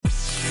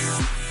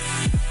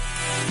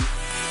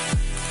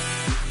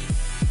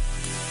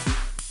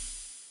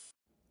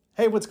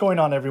Hey, what's going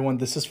on, everyone?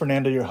 This is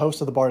Fernando, your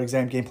host of the Bar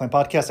Exam Game Plan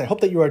Podcast. I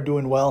hope that you are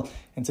doing well.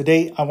 And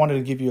today I wanted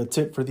to give you a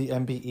tip for the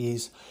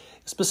MBEs,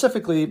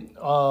 specifically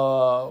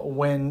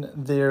when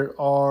there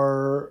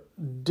are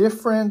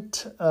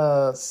different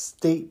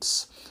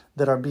states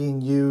that are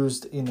being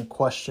used in a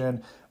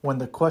question, when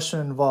the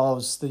question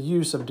involves the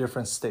use of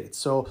different states.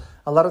 So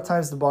a lot of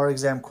times the bar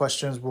exam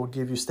questions will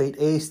give you state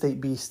A,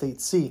 state B,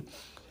 state C.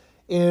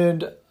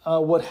 And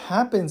what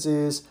happens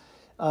is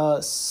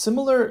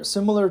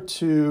similar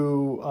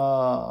to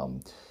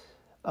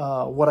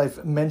what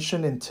I've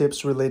mentioned in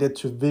tips related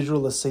to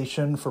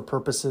visualization for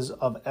purposes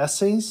of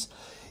essays.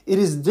 It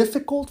is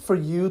difficult for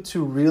you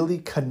to really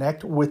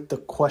connect with the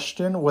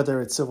question, whether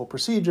it's civil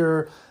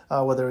procedure,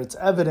 whether it's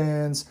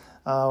evidence,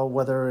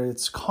 whether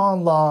it's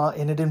con law,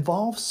 and it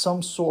involves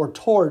some sort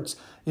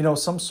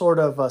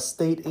of a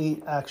state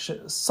A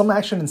action, some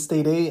action in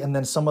state A, and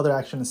then some other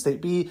action in state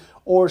B,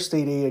 or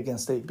state A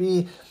against state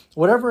B,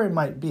 whatever it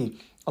might be.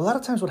 A lot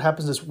of times what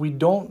happens is we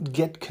don't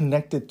get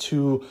connected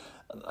to,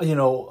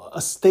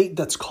 a state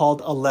that's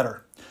called a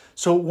letter.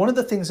 So one of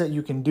the things that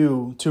you can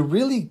do to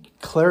really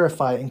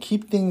clarify and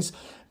keep things,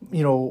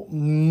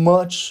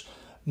 much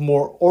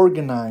more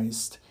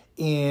organized,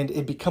 and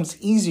it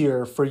becomes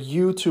easier for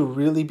you to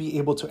really be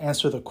able to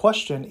answer the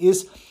question,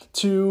 is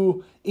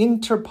to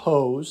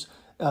interpose,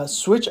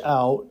 switch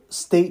out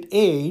state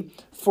A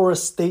for a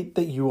state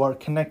that you are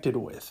connected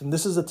with. And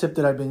this is a tip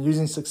that I've been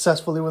using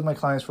successfully with my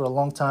clients for a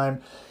long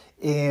time.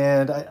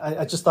 And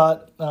I just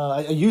thought,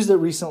 I used it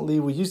recently.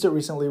 We used it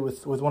recently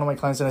with one of my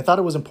clients, and I thought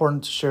it was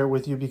important to share it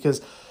with you because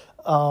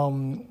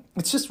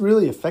it's just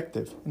really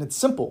effective and it's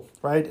simple,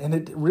 right? And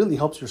it really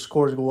helps your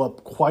scores go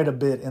up quite a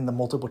bit in the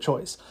multiple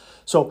choice.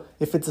 So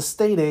if it's a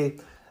state A,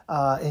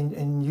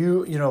 and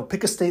you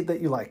pick a state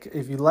that you like.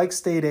 If you like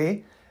state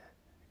A,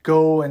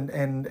 go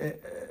and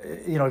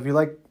if you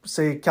like,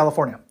 say,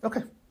 California,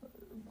 okay,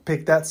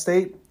 pick that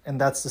state,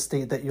 and that's the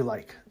state that you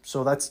like.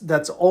 So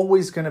that's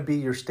always going to be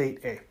your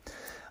state A.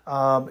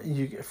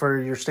 For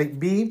your state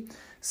B,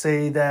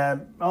 say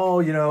that,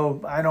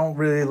 I don't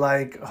really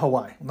like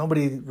Hawaii.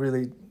 Nobody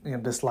really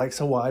dislikes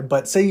Hawaii,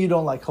 but say you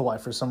don't like Hawaii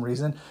for some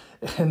reason,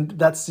 and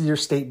that's your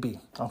state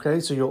B. Okay,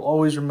 so you'll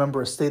always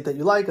remember a state that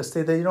you like, a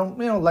state that you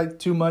don't like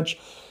too much,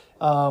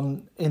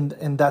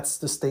 and that's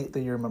the state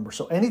that you remember.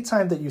 So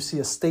anytime that you see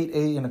a state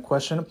A in a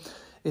question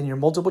in your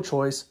multiple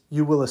choice,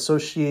 you will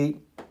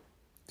associate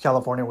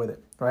California with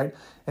it, right?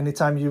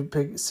 Anytime you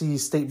see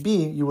state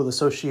B, you will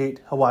associate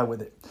Hawaii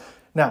with it.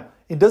 Now,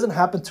 it doesn't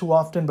happen too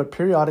often, but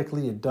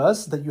periodically it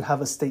does, that you have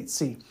a state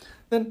C.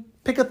 Then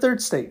pick a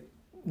third state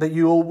that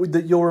you'll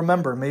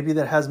remember, maybe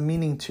that has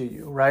meaning to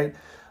you, right?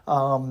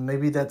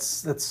 Maybe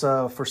that's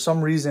for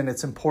some reason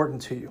it's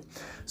important to you.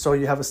 So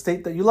you have a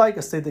state that you like,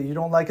 a state that you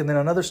don't like, and then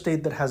another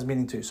state that has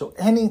meaning to you. So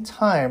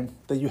anytime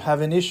that you have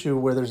an issue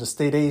where there's a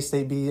state A,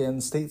 state B,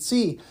 and state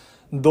C,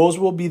 those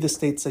will be the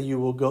states that you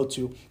will go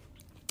to.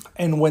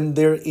 And when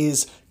there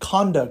is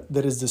conduct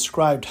that is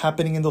described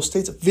happening in those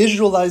states,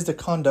 visualize the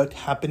conduct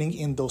happening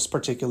in those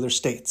particular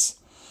states.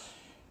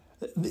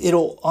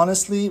 It'll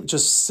honestly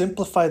just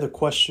simplify the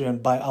question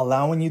by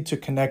allowing you to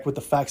connect with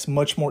the facts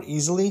much more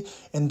easily,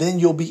 and then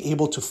you'll be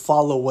able to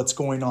follow what's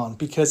going on.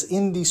 Because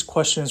in these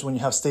questions, when you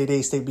have state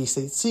A, state B,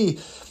 state C,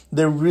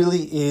 there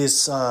really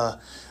is a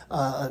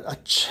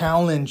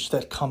challenge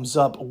that comes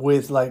up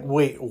with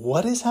wait,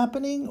 what is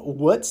happening?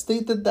 What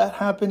state did that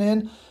happen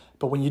in?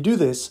 But when you do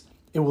this,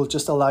 it will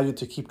just allow you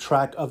to keep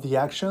track of the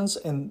actions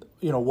and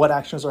what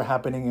actions are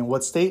happening in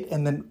what state,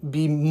 and then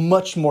be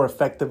much more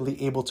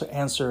effectively able to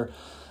answer,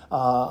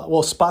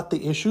 spot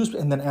the issues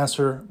and then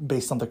answer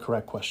based on the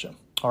correct question.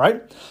 All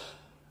right.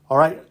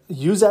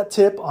 Use that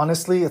tip.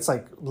 Honestly, it's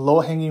like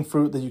low-hanging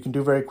fruit that you can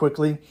do very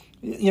quickly.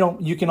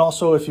 You can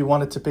also, if you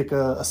wanted to pick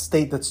a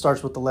state that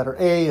starts with the letter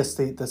A, a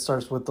state that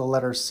starts with the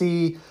letter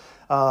C,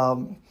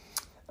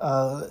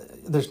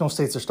 there's no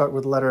states that start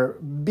with letter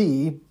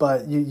B,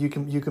 but you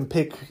can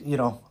pick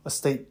a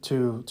state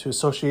to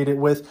associate it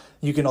with.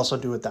 You can also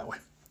do it that way.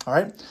 All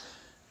right.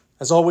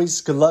 As always,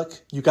 good luck.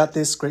 You got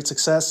this. Great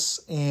success,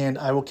 and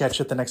I will catch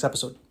you at the next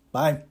episode.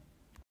 Bye.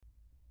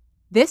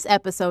 This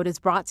episode is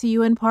brought to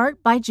you in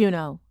part by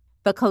Juno,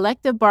 the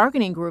collective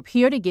bargaining group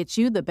here to get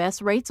you the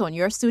best rates on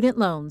your student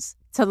loans.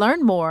 To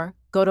learn more,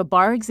 go to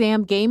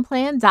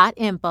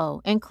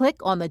barexamgameplan.info and click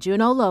on the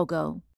Juno logo.